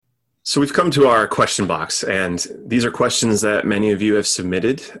So we've come to our question box, and these are questions that many of you have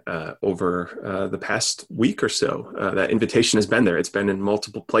submitted over the past week or so. That invitation has been there. It's been in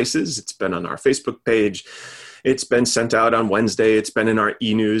multiple places. It's been on our Facebook page. It's been sent out on Wednesday. It's been in our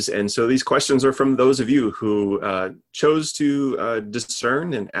e-news. And so these questions are from those of you who chose to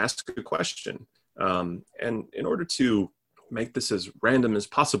discern and ask a question. And in order to make this as random as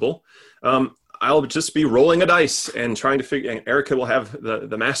possible, I'll just be rolling a dice and trying to figure, and Erica will have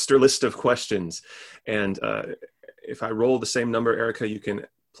the master list of questions. And if I roll the same number, Erica, you can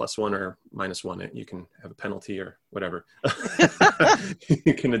 +1 or -1 it. You can have a penalty or whatever.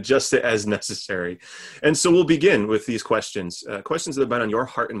 You can adjust it as necessary. And so we'll begin with these questions, questions that have been on your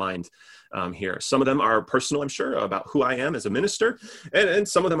heart and mind here. Some of them are personal, I'm sure, about who I am as a minister, and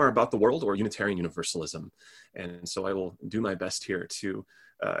some of them are about the world or Unitarian Universalism. And so I will do my best here to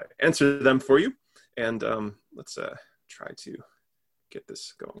answer them for you. And let's try to get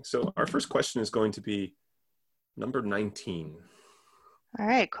this going. So our first question is going to be number 19. All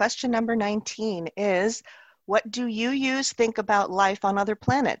right, question number 19 is, what do UUs think about life on other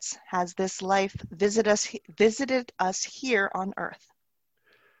planets? Has this life visited us here on Earth?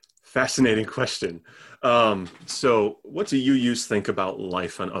 Fascinating question. So what do UUs think about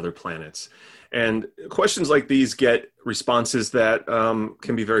life on other planets? And questions like these get responses that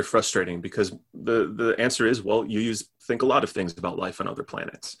can be very frustrating, because the answer is, well, UUs think a lot of things about life on other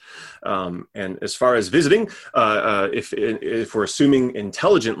planets. And as far as visiting, if we're assuming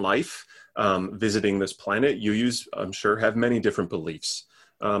intelligent life visiting this planet, UUs, I'm sure, have many different beliefs.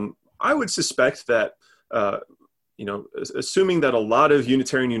 I would suspect that assuming that a lot of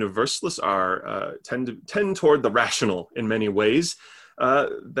Unitarian Universalists are tend toward the rational in many ways,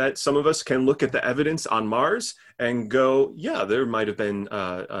 that some of us can look at the evidence on Mars and go, yeah, there might have been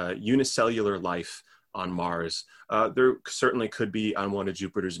unicellular life on Mars. There certainly could be on one of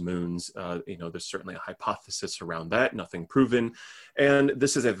Jupiter's moons. There's certainly a hypothesis around that, nothing proven. And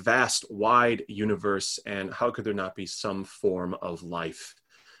this is a vast, wide universe. And how could there not be some form of life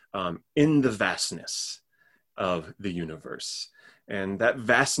in the vastness of the universe? And that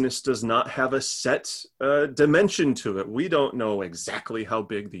vastness does not have a set dimension to it. We don't know exactly how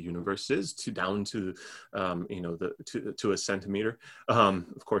big the universe is, down to to a centimeter.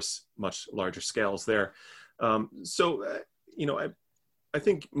 Of course, much larger scales there. I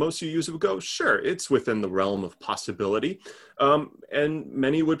think most UUs would go, sure, it's within the realm of possibility. And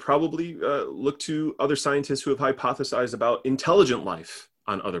many would probably look to other scientists who have hypothesized about intelligent life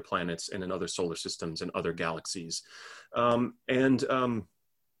on other planets and in other solar systems and other galaxies. Once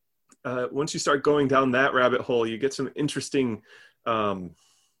you start going down that rabbit hole, you get some interesting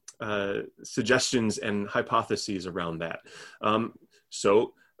suggestions and hypotheses around that.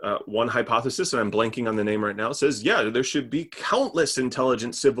 One hypothesis, and I'm blanking on the name right now, says, yeah, there should be countless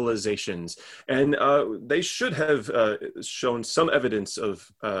intelligent civilizations, and they should have shown some evidence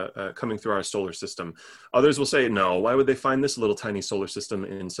of coming through our solar system. Others will say, no, why would they find this little tiny solar system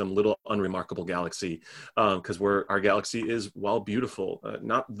in some little unremarkable galaxy? Because our galaxy is, while beautiful,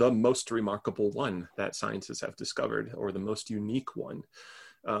 not the most remarkable one that scientists have discovered, or the most unique one.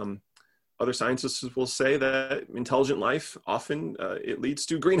 Other scientists will say that intelligent life often it leads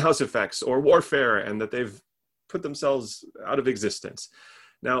to greenhouse effects or warfare, and that they've put themselves out of existence.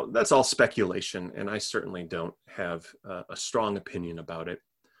 Now, that's all speculation, and I certainly don't have a strong opinion about it.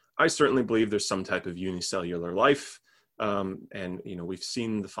 I certainly believe there's some type of unicellular life, and we've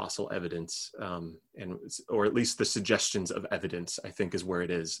seen the fossil evidence, or at least the suggestions of evidence, I think, is where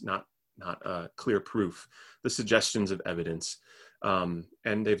it is, not clear proof. The suggestions of evidence.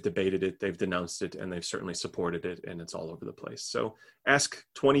 And they've debated it, they've denounced it, and they've certainly supported it, and it's all over the place. So ask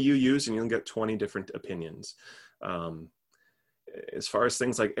 20 UUs and you'll get 20 different opinions. As far as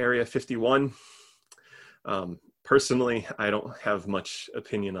things like Area 51, personally, I don't have much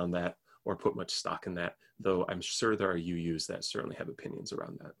opinion on that or put much stock in that, though I'm sure there are UUs that certainly have opinions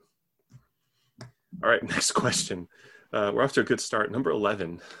around that. All right, next question. We're off to a good start. Number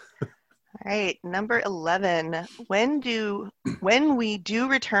 11. All right, number 11. When we do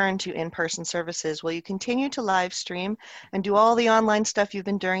return to in-person services, will you continue to live stream and do all the online stuff you've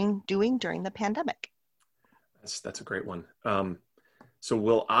been doing during the pandemic? That's a great one. So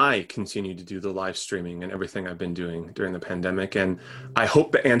will I continue to do the live streaming and everything I've been doing during the pandemic? And I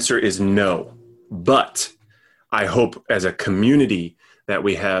hope the answer is no, but I hope as a community that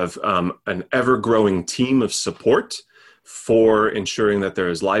we have an ever-growing team of support for ensuring that there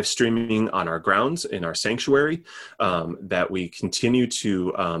is live streaming on our grounds in our sanctuary, that we continue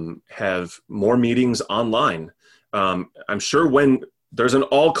to have more meetings online. I'm sure when there's an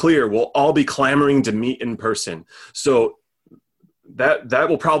all clear, we'll all be clamoring to meet in person. So that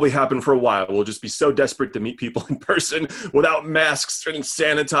will probably happen for a while. We'll just be so desperate to meet people in person without masks and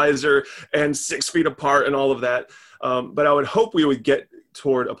sanitizer and 6 feet apart and all of that. But I would hope we would get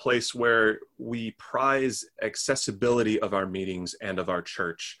toward a place where we prize accessibility of our meetings and of our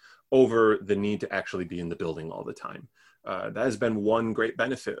church over the need to actually be in the building all the time. That has been one great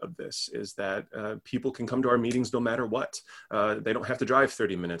benefit of this, is that people can come to our meetings no matter what. They don't have to drive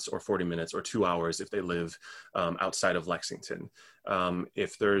 30 minutes or 40 minutes or 2 hours if they live outside of Lexington.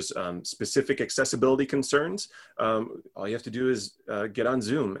 If there's specific accessibility concerns, all you have to do is get on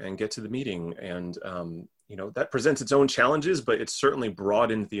Zoom and get to the meeting. And that presents its own challenges, but it's certainly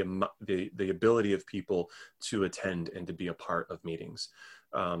broadened the ability of people to attend and to be a part of meetings.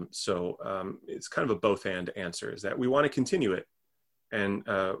 So it's kind of a both and answer, is that we want to continue it. And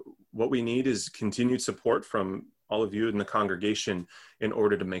what we need is continued support from all of you in the congregation in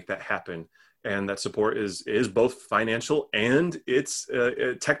order to make that happen. And that support is both financial and it's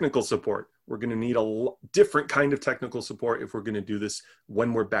technical support. We're going to need a different kind of technical support if we're going to do this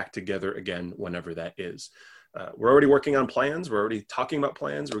when we're back together again, whenever that is. We're already working on plans. We're already talking about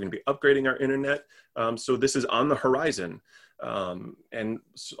plans. We're going to be upgrading our internet. So this is on the horizon. And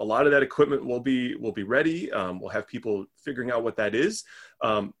a lot of that equipment will be ready. We'll have people figuring out what that is.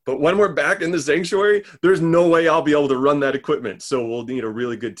 But when we're back in the sanctuary, there's no way I'll be able to run that equipment. So we'll need a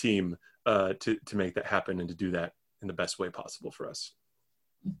really good team to make that happen and to do that in the best way possible for us.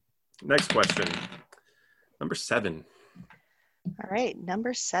 Next question, number 7. All right,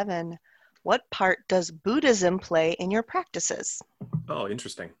 number 7. What part does Buddhism play in your practices? Oh,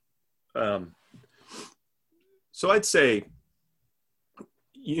 interesting. So I'd say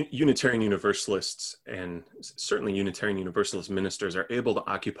Unitarian Universalists and certainly Unitarian Universalist ministers are able to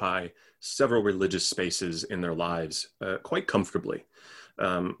occupy several religious spaces in their lives quite comfortably.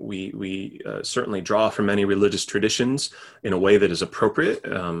 We certainly draw from many religious traditions in a way that is appropriate.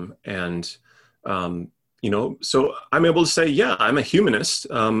 So I'm able to say, yeah, I'm a humanist.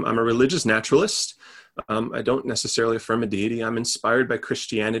 I'm a religious naturalist. I don't necessarily affirm a deity. I'm inspired by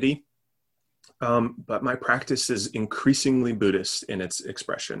Christianity. But my practice is increasingly Buddhist in its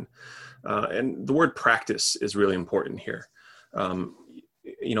expression. And the word practice is really important here.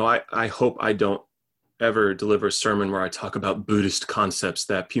 I hope I don't ever deliver a sermon where I talk about Buddhist concepts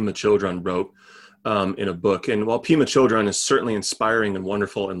that Pema Chodron wrote in a book. And while Pema Chodron is certainly inspiring and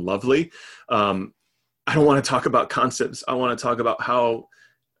wonderful and lovely, I don't want to talk about concepts. I want to talk about how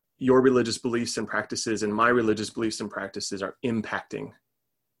your religious beliefs and practices and my religious beliefs and practices are impacting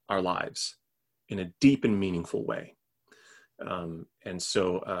our lives in a deep and meaningful way. And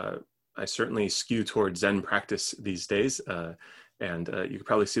so I certainly skew toward Zen practice these days. And you can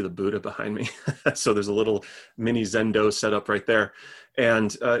probably see the Buddha behind me. So there's a little mini Zen-do set up right there.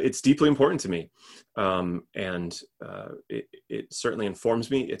 And it's deeply important to me. It certainly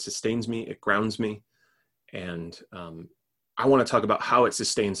informs me, it sustains me, it grounds me. And I want to talk about how it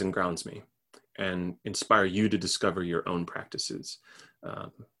sustains and grounds me and inspire you to discover your own practices.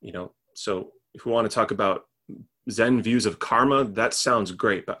 So if we want to talk about Zen views of karma, that sounds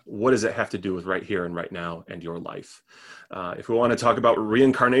great, but what does it have to do with right here and right now and your life? If we want to talk about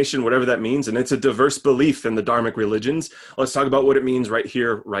reincarnation, whatever that means, and it's a diverse belief in the Dharmic religions, let's talk about what it means right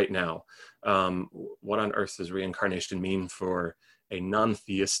here, right now. What on earth does reincarnation mean for a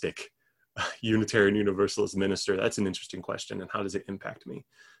non-theistic Unitarian Universalist minister? That's an interesting question. And how does it impact me?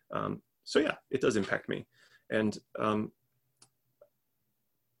 So yeah, it does impact me. And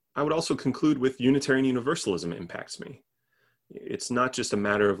I would also conclude with Unitarian Universalism impacts me. It's not just a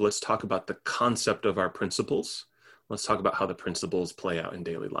matter of let's talk about the concept of our principles. Let's talk about how the principles play out in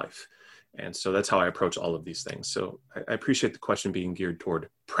daily life. And so that's how I approach all of these things. So I appreciate the question being geared toward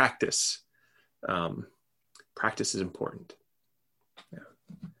practice. Practice is important. Yeah.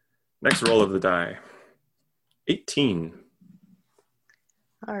 Next roll of the die. 18.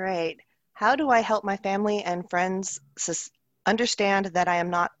 All right. How do I help my family and friends understand that I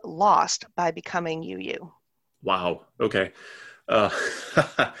am not lost by becoming UU? Wow. Okay. I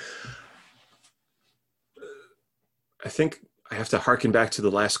think I have to hearken back to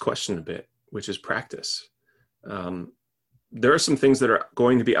the last question a bit, which is practice. There are some things that are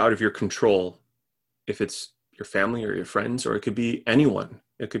going to be out of your control if it's your family or your friends, or it could be anyone.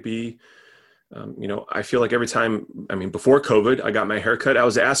 It could be, I feel like every time, before COVID, I got my hair cut, I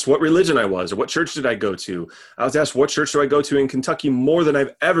was asked what religion I was or what church did I go to. I was asked what church do I go to in Kentucky more than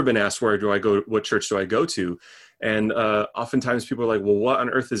I've ever been asked where do I go, what church do I go to. And oftentimes people are like, well, what on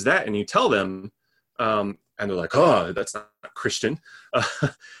earth is that? And you tell them, and they're like, oh, that's not Christian.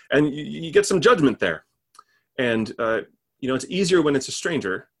 And you get some judgment there. And, it's easier when it's a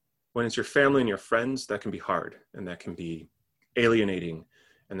stranger. When it's your family and your friends, that can be hard and that can be alienating,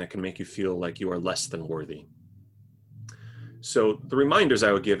 and that can make you feel like you are less than worthy. So the reminders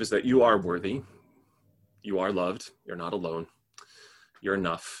I would give is that you are worthy, you are loved, you're not alone, you're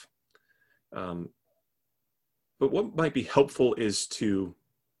enough. But what might be helpful is to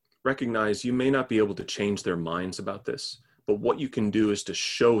recognize you may not be able to change their minds about this, but what you can do is to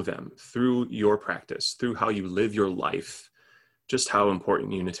show them through your practice, through how you live your life, just how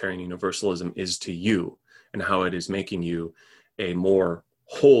important Unitarian Universalism is to you and how it is making you a more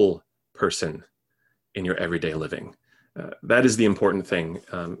whole person in your everyday living. That is the important thing.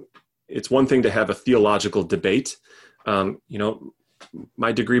 It's one thing to have a theological debate.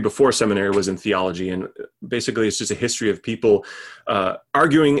 My degree before seminary was in theology, and basically it's just a history of people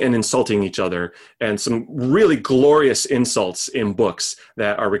arguing and insulting each other, and some really glorious insults in books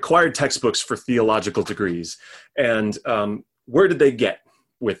that are required textbooks for theological degrees. And where did they get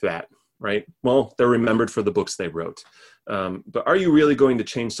with that, right? Well, they're remembered for the books they wrote. But are you really going to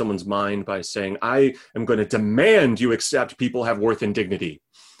change someone's mind by saying, I am going to demand you accept people have worth and dignity,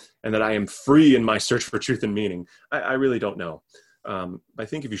 and that I am free in my search for truth and meaning? I really don't know. I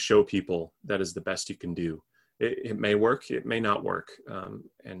think if you show people that is the best you can do, it may work, it may not work.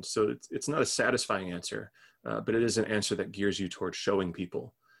 And so it's not a satisfying answer, but it is an answer that gears you towards showing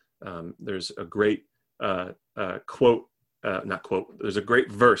people. There's a great there's a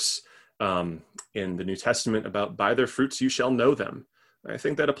great verse in the New Testament about by their fruits you shall know them. I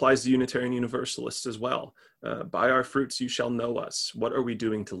think that applies to Unitarian Universalists as well. By our fruits you shall know us. What are we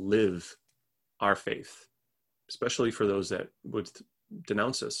doing to live our faith, especially for those that would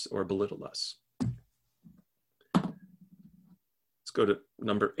denounce us or belittle us? Let's go to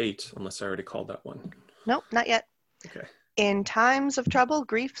number 8, unless I already called that one. Nope, not yet. Okay. In times of trouble,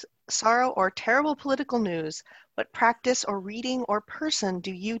 grief, sorrow, or terrible political news, what practice or reading or person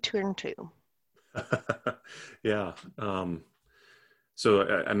do you turn to? Yeah.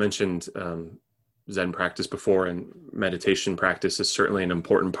 So I mentioned Zen practice before, and meditation practice is certainly an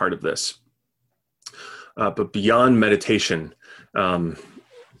important part of this. But beyond meditation, I'm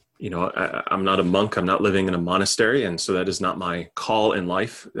not a monk. I'm not living in a monastery, and so that is not my call in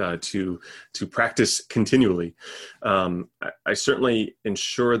life to practice continually. I certainly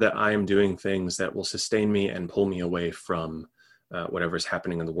ensure that I am doing things that will sustain me and pull me away from whatever is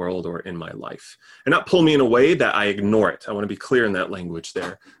happening in the world or in my life, and not pull me in a way that I ignore it. I want to be clear in that language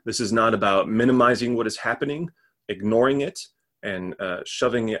there. This is not about minimizing what is happening, ignoring it, and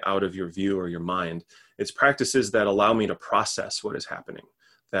shoving it out of your view or your mind. It's practices that allow me to process what is happening,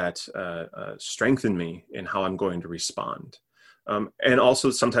 that strengthen me in how I'm going to respond. And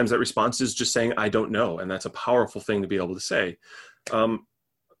also sometimes that response is just saying, I don't know. And that's a powerful thing to be able to say.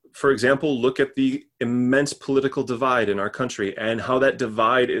 For example, look at the immense political divide in our country and how that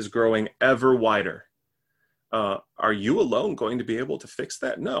divide is growing ever wider. Are you alone going to be able to fix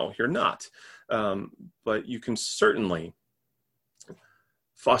that? No, you're not. But you can certainly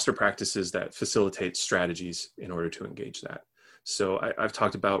foster practices that facilitate strategies in order to engage that. So I've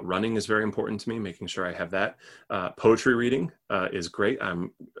talked about running is very important to me, making sure I have that. Poetry reading is great.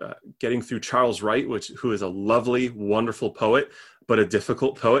 I'm getting through Charles Wright, who is a lovely, wonderful poet, but a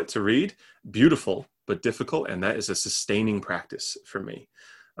difficult poet to read. Beautiful, but difficult, and that is a sustaining practice for me.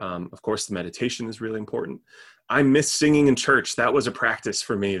 Of course, the meditation is really important. I miss singing in church. That was a practice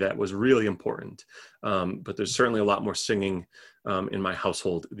for me that was really important. But there's certainly a lot more singing in my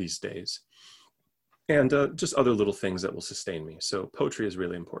household these days. And just other little things that will sustain me. So poetry is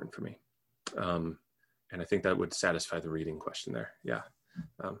really important for me. And I think that would satisfy the reading question there. Yeah.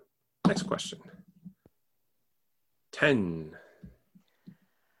 Next question. 10.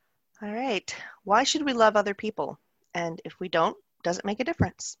 All right. Why should we love other people? And if we don't, does it make a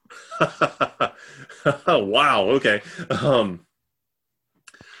difference? Wow. Okay. We're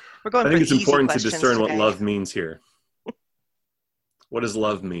going I think it's easy important to discern today. what love means here. What does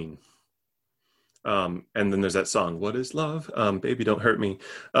love mean? And then there's that song, what is love? Baby, don't hurt me.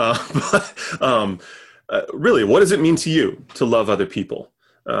 Really, what does it mean to you to love other people?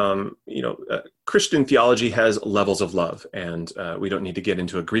 Christian theology has levels of love, and we don't need to get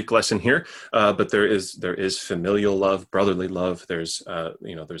into a Greek lesson here, but there is familial love, brotherly love. There's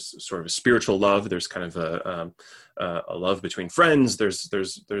sort of a spiritual love. There's kind of a love between friends. And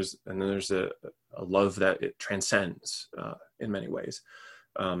then there's a love that it transcends in many ways.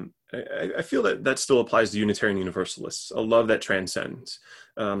 I feel that still applies to Unitarian Universalists, a love that transcends.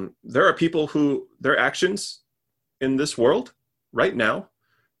 There are people who their actions in this world right now,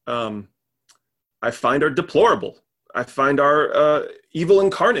 I find are deplorable. I find are evil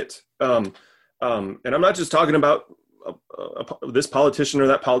incarnate. And I'm not just talking about this politician or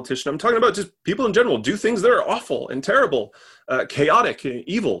that politician. I'm talking about just people in general do things that are awful and terrible, chaotic,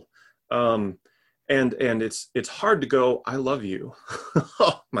 evil. And it's hard to go, I love you.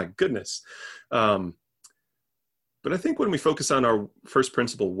 Oh my goodness. But I think when we focus on our first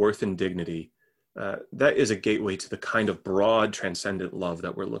principle, worth and dignity, that is a gateway to the kind of broad, transcendent love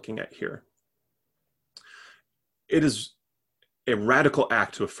that we're looking at here. It is a radical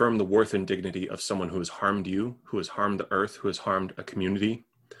act to affirm the worth and dignity of someone who has harmed you, who has harmed the earth, who has harmed a community.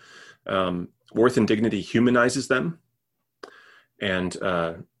 Worth and dignity humanizes them. And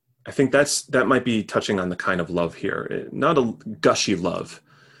I think that might be touching on the kind of love here. Not a gushy love,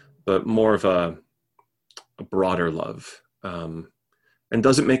 but more of a broader love. And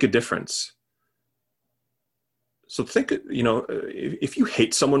does it make a difference? So think, if you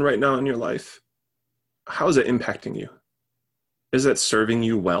hate someone right now in your life, how is it impacting you? Is that serving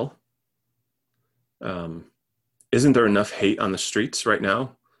you well? Isn't there enough hate on the streets right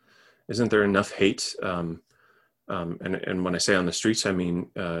now? Isn't there enough hate? And when I say on the streets, I mean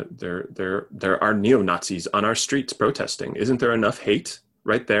there are neo-Nazis on our streets protesting. Isn't there enough hate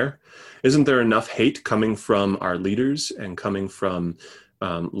right there? Isn't there enough hate coming from our leaders and coming from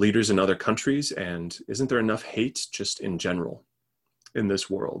leaders in other countries? And isn't there enough hate just in general in this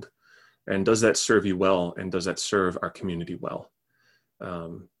world? And does that serve you well? And does that serve our community well?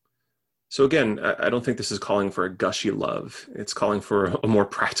 So again, I don't think this is calling for a gushy love. It's calling for a more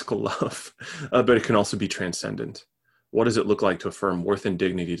practical love, but it can also be transcendent. What does it look like to affirm worth and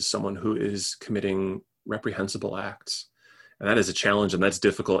dignity to someone who is committing reprehensible acts? And that is a challenge, and that's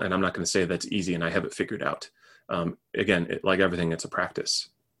difficult, and I'm not going to say that's easy and I have it figured out. Again, like everything, it's a practice.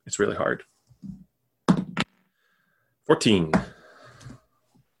 It's really hard. 14.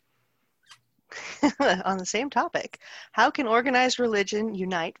 On the same topic, how can organized religion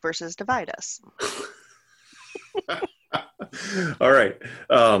unite versus divide us? All right.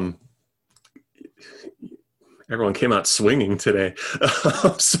 Everyone came out swinging today.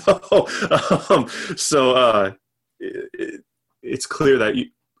 It's clear that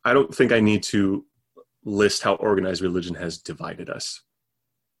I don't think I need to list how organized religion has divided us,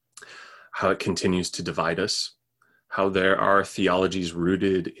 how it continues to divide us, how there are theologies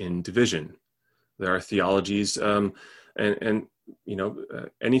rooted in division. There are theologies, any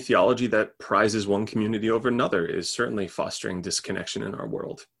theology that prizes one community over another is certainly fostering disconnection in our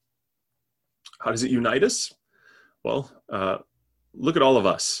world. How does it unite us? Well, look at all of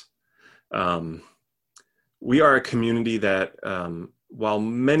us. We are a community that, while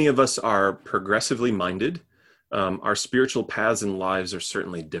many of us are progressively minded, our spiritual paths and lives are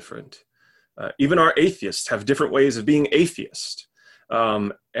certainly different. Even our atheists have different ways of being atheist.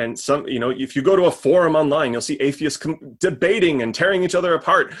 And some, if you go to a forum online, you'll see atheists debating and tearing each other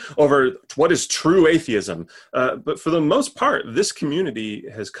apart over what is true atheism. But for the most part, this community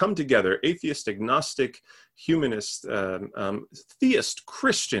has come together, atheist, agnostic, humanist, theist,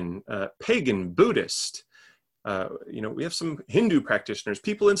 Christian, pagan, Buddhist. We have some Hindu practitioners,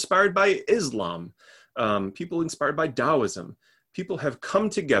 people inspired by Islam, people inspired by Taoism. People have come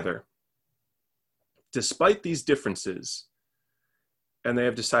together despite these differences, and they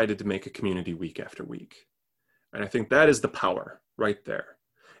have decided to make a community week after week. And I think that is the power right there.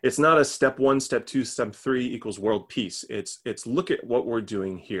 It's not a step 1, step 2, step 3 equals world peace. It's look at what we're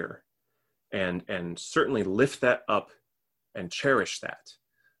doing here and certainly lift that up and cherish that.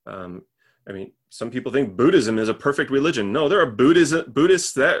 Some people think Buddhism is a perfect religion. No, there are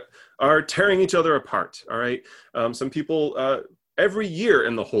Buddhists that are tearing each other apart, all right? Some people, every year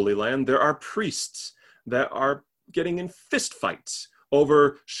in the Holy Land, there are priests that are getting in fist fights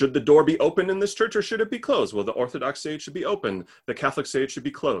over should the door be open in this church or should it be closed? Well, the Orthodox say it should be open. The Catholics say it should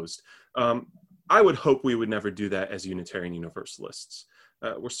be closed. I would hope we would never do that as Unitarian Universalists.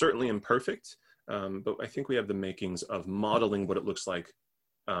 We're certainly imperfect, but I think we have the makings of modeling what it looks like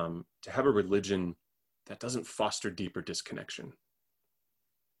to have a religion that doesn't foster deeper disconnection.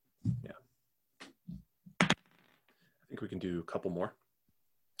 Yeah. I think we can do a couple more.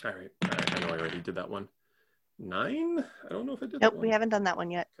 All right. I know I already did that one. 9? I don't know if I did that one. Nope, we haven't done that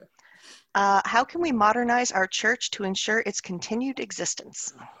one yet. Okay. How can we modernize our church to ensure its continued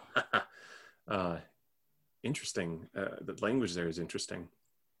existence? Interesting. The language there is interesting.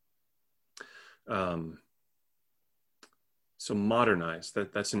 So modernize,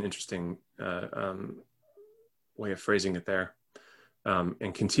 that's an interesting way of phrasing it there.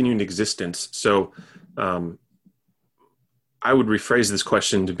 And continued existence. So I would rephrase this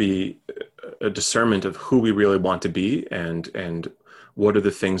question to be a discernment of who we really want to be and what are the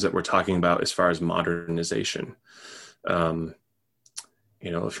things that we're talking about as far as modernization. If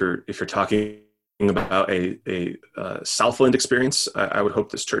you're talking about a Southland experience, I would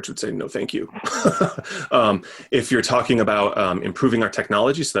hope this church would say, no, thank you. If you're talking about improving our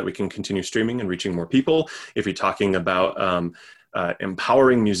technology so that we can continue streaming and reaching more people, if you're talking about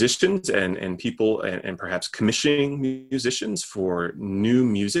empowering musicians and people and perhaps commissioning musicians for new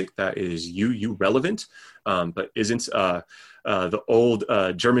music that is UU relevant, but isn't the old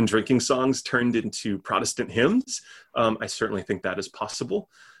German drinking songs turned into Protestant hymns, I certainly think that is possible.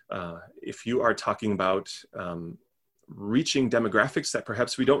 If you are talking about reaching demographics that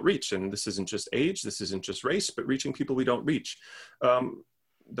perhaps we don't reach, and this isn't just age, this isn't just race, but reaching people we don't reach,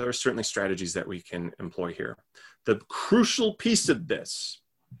 there are certainly strategies that we can employ here. The crucial piece of this,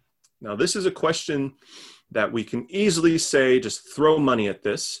 now this is a question that we can easily say, just throw money at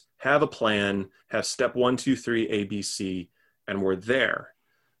this, have a plan, have step 1, 2, 3, A, B, C, and we're there.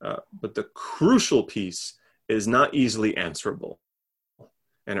 But the crucial piece is not easily answerable.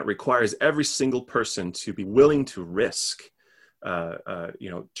 And it requires every single person to be willing to risk.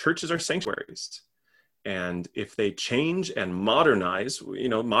 Churches are sanctuaries. And if they change and modernize,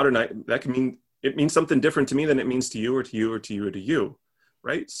 modernize, that can mean, it means something different to me than it means to you or to you or to you or to you,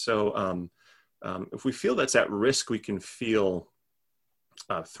 right? So if we feel that's at risk, we can feel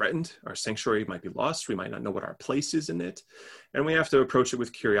threatened. Our sanctuary might be lost. We might not know what our place is in it. And we have to approach it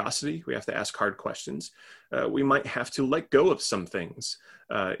with curiosity. We have to ask hard questions. We might have to let go of some things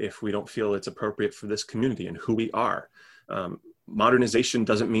if we don't feel it's appropriate for this community and who we are. Modernization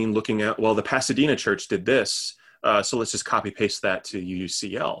doesn't mean looking at, well, the Pasadena church did this, so let's just copy paste that to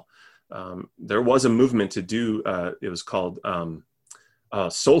UUCL. There was a movement to do, it was called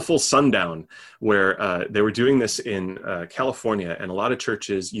Soulful Sundown, where they were doing this in California, and a lot of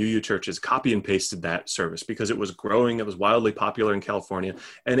churches, UU churches, copy and pasted that service because it was growing, it was wildly popular in California,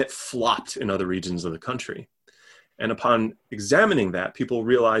 and it flopped in other regions of the country. And upon examining that, people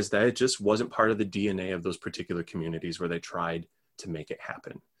realized that it just wasn't part of the DNA of those particular communities where they tried to make it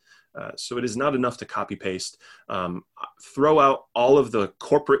happen. So it is not enough to copy paste. Throw out all of the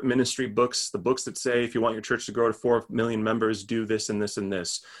corporate ministry books, the books that say, if you want your church to grow to 4 million members, do this and this and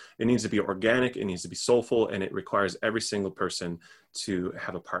this. It needs to be organic, it needs to be soulful, and it requires every single person to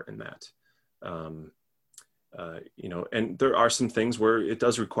have a part in that. And there are some things where it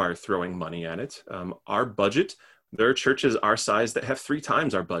does require throwing money at it. Our budget, there are churches our size that have 3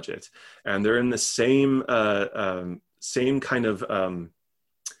 times our budget, and they're in the same kind of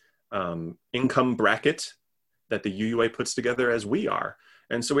income bracket that the UUA puts together as we are.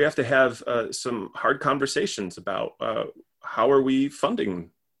 And so we have to have some hard conversations about how are we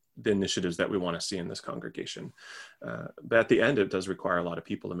funding the initiatives that we want to see in this congregation. But at the end, it does require a lot of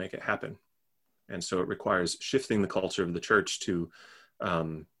people to make it happen. And so it requires shifting the culture of the church to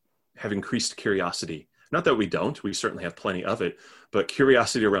have increased curiosity. Not that we don't, we certainly have plenty of it, but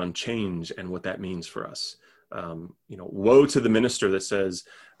curiosity around change and what that means for us. Woe to the minister that says,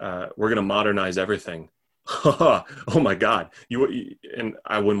 we're going to modernize everything. Oh my God. And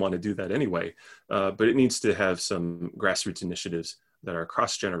I wouldn't want to do that anyway. But it needs to have some grassroots initiatives that are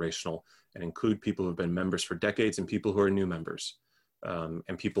cross-generational and include people who've been members for decades and people who are new members,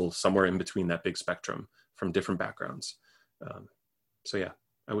 and people somewhere in between that big spectrum from different backgrounds. So yeah,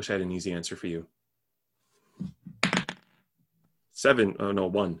 I wish I had an easy answer for you. 7. Oh no,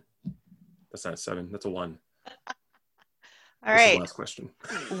 1. That's not a 7. That's a 1. All right. Last question.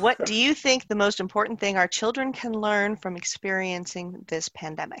 What do you think the most important thing our children can learn from experiencing this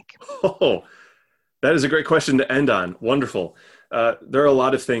pandemic? Oh, that is a great question to end on. Wonderful. There are a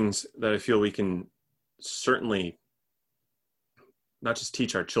lot of things that I feel we can certainly not just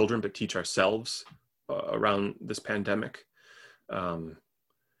teach our children, but teach ourselves around this pandemic.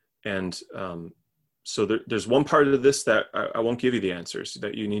 So there's one part of this that I won't give you the answers,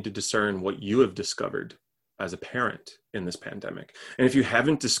 that you need to discern what you have discovered as a parent in this pandemic. And if you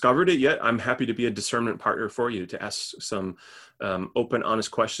haven't discovered it yet, I'm happy to be a discernment partner for you to ask some open,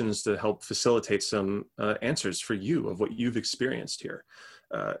 honest questions to help facilitate some answers for you of what you've experienced here.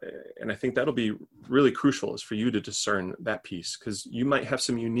 And I think that'll be really crucial, is for you to discern that piece, because you might have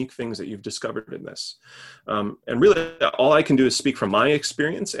some unique things that you've discovered in this. And really, all I can do is speak from my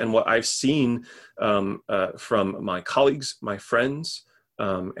experience and what I've seen from my colleagues, my friends,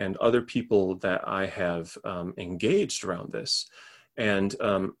 and other people that I have engaged around this. And,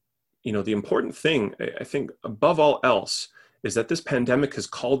 the important thing, I think, above all else, is that this pandemic has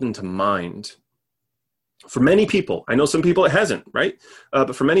called into mind, for many people, I know some people it hasn't, right?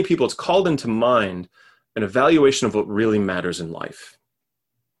 But for many people, it's called into mind an evaluation of what really matters in life.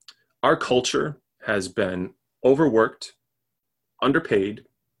 Our culture has been overworked, underpaid,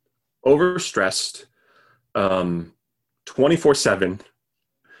 overstressed, 24/7,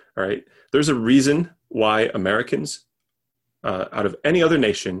 All right. There's a reason why Americans, out of any other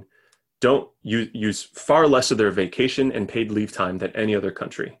nation, don't use far less of their vacation and paid leave time than any other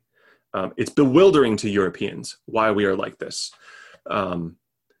country. It's bewildering to Europeans why we are like this. And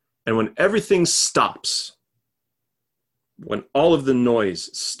when everything stops, when all of the noise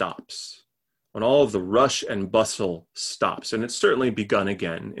stops, when all of the rush and bustle stops, and it's certainly begun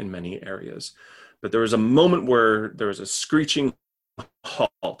again in many areas, but there was a moment where there was a screeching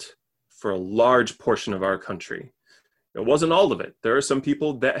halt for a large portion of our country. It wasn't all of it. There are some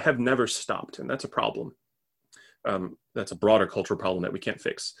people that have never stopped, and that's a problem. That's a broader cultural problem that we can't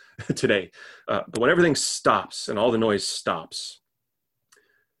fix today. But when everything stops and all the noise stops,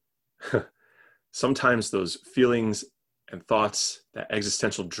 sometimes those feelings and thoughts, that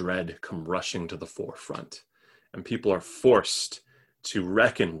existential dread, come rushing to the forefront, and people are forced to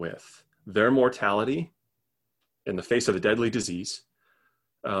reckon with their mortality in the face of a deadly disease,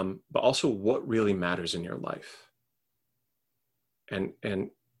 but also what really matters in your life. And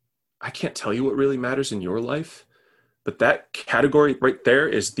I can't tell you what really matters in your life, but that category right there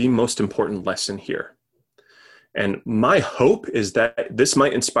is the most important lesson here. And my hope is that this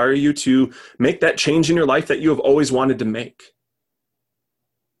might inspire you to make that change in your life that you have always wanted to make.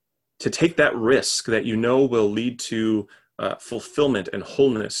 To take that risk that you know will lead to fulfillment and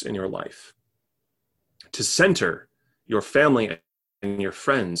wholeness in your life. To center your family and your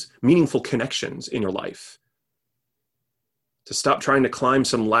friends, meaningful connections in your life. To stop trying to climb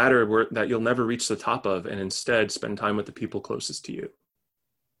some ladder that you'll never reach the top of, and instead spend time with the people closest to you.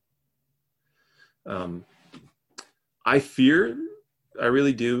 I fear, I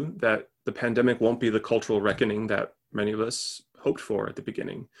really do, that the pandemic won't be the cultural reckoning that many of us hoped for at the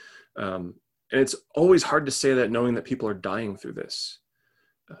beginning. And it's always hard to say that knowing that people are dying through this.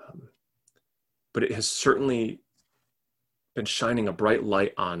 But it has certainly been shining a bright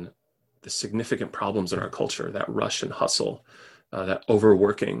light on the significant problems in our culture, that rush and hustle, that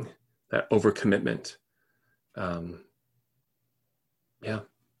overworking, that overcommitment. Yeah,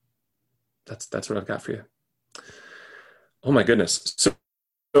 that's what I've got for you. Oh my goodness. So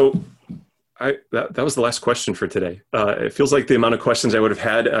that was the last question for today. It feels like the amount of questions I would have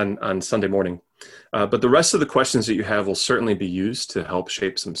had on Sunday morning. But the rest of the questions that you have will certainly be used to help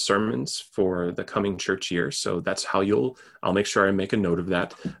shape some sermons for the coming church year. So that's how I'll make sure I make a note of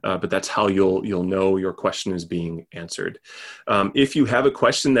that. But that's how you'll know your question is being answered. If you have a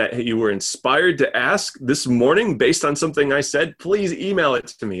question that you were inspired to ask this morning based on something I said, please email it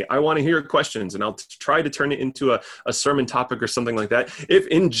to me. I want to hear your questions, and I'll try to turn it into a sermon topic or something like that.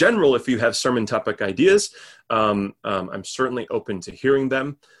 If you have sermon topic ideas, I'm certainly open to hearing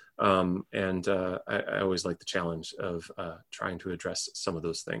them. I always like the challenge of trying to address some of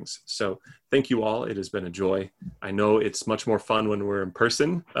those things. So thank you all. It has been a joy. I know it's much more fun when we're in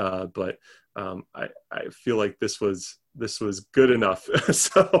person, but I feel like this was good enough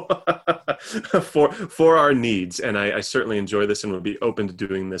so for our needs. And I certainly enjoy this and would be open to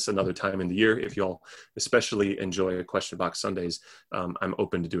doing this another time in the year. If y'all especially enjoy a Question Box Sundays, I'm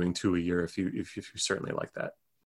open to doing 2 a year if you certainly like that.